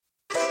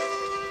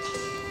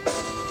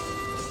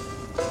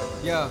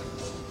Yo.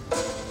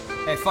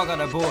 Hey, fuck all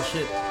that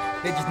bullshit.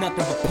 They just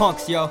nothing but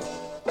punks, yo.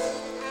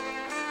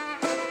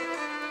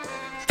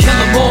 Kill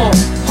 'em all.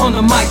 On the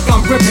mic,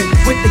 I'm ripping.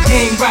 With the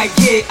game right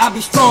here, I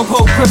be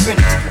stronghold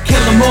gripping. Kill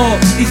 'em all.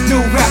 These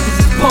new rappers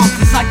is punks.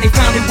 It's like they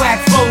found it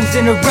whack foes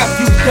in a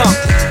refuse dump.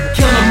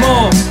 Kill 'em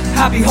all.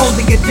 I be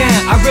holding it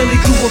down. I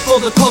really do it for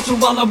the culture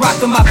while I'm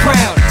rocking my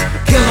crown.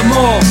 Kill 'em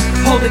all.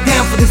 Hold it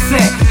down for the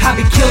set. I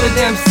be killing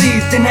them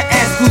MCs, then I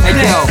ask who's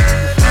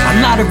next. A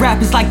lot of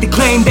rappers like to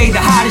claim they the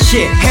hottest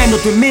shit. Handle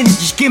the minute,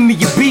 just give me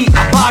a beat,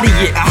 I body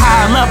it, a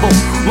higher level.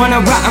 When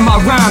I'm writing my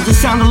rhymes, it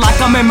sounded like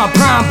I'm in my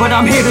prime, but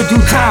I'm here to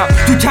do time.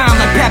 Do time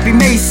like Pappy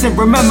Mason,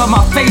 remember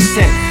my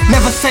facing.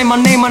 Never say my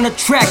name on the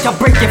track, I'll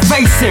break your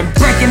face in.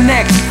 Breaking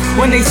necks,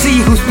 when they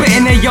see who's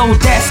spitting their yo,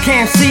 that's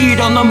can't see it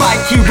on the mic,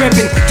 he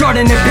ripping.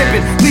 Jordan and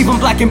Pippin, leave them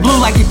black and blue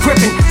like he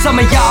crippin'. Some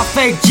of y'all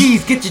fake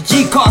G's, get your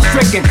G-car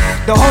stricken.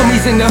 The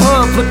homies in the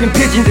hood flipping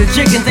pigeons and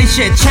chickens, they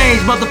shit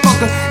changed,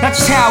 motherfucker, that's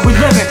just how we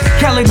living.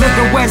 Kelly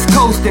living West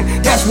Coastin',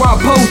 that's where I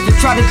posted.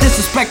 Try to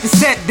disrespect the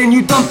set, then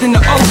you dumped in the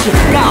ocean.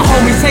 Got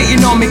homies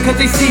hating on me cause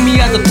they see me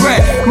as a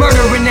threat.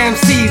 Murdering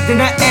MCs, then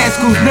I ask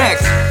who's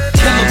next.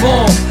 Kill 'em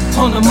all,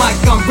 on the mic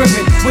I'm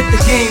ripping. With the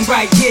game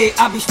right here,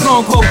 I be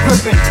stronghold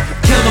gripping.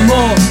 Kill 'em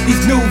all,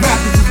 these new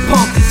rappers is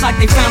punks. It's like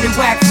they found it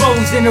whack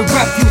foes in a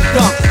refuse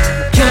dump.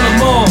 Kill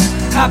 'em all,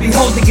 I be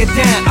holding it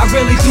down. I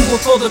really do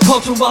it for the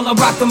culture while I'm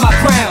rocking my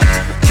crown.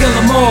 Kill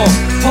 'em all,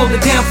 hold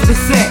it down for the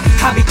set.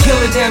 I be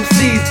killing them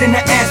MCs, then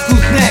I ask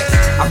who's next.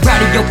 I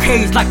rattle your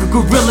cage like a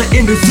gorilla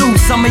in the zoo.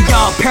 Some of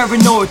y'all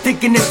paranoid,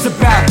 thinking it's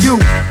about you.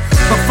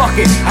 But fuck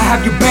it, I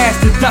have your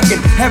bastards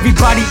ducking.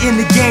 Everybody in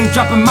the game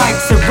dropping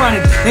mics and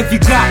running. If you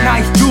got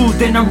nice jewels,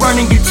 then I'm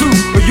running you too.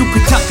 Or you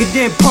could tuck it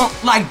in punk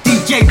like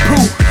DJ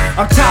Pooh.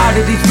 I'm tired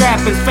of these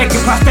rappers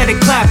faking prosthetic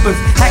clappers,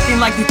 acting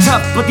like they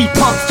tough, but these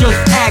punks just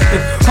acting.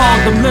 All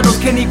them littles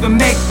can't even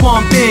make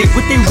one big.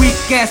 With their weak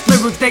ass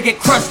lyrics, they get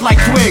crushed like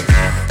twigs.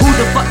 Who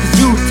the fuck is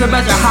you to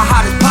measure how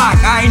hot is Pac?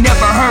 I ain't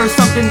never heard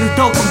something this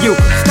dope from you.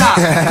 Stop,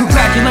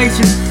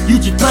 congratulations, you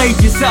just played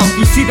yourself.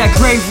 You see that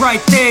grave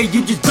right there,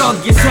 you just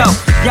dug yourself.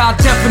 Y'all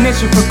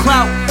definition for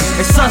clout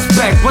is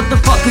suspect. What the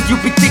fuck could you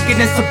be thinking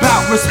it's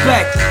about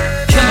respect?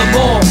 Kill 'em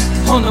all,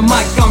 on the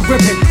mic I'm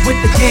ripping.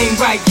 With the game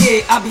right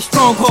here, I be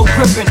stronghold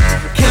gripping.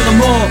 Kill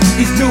 'em all,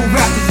 these new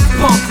rappers is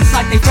punks. It's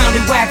like they found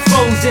it whack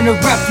foes in a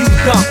refuse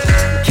dump.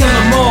 Kill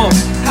 'em all,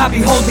 I be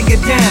holding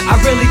it down.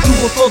 I really do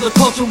it for the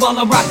culture while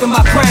I'm rocking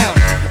my crown.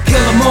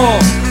 Kill 'em all,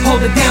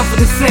 hold it down for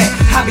the set.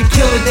 I be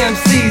killing them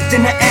MCs,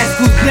 then I ask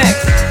who's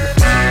next.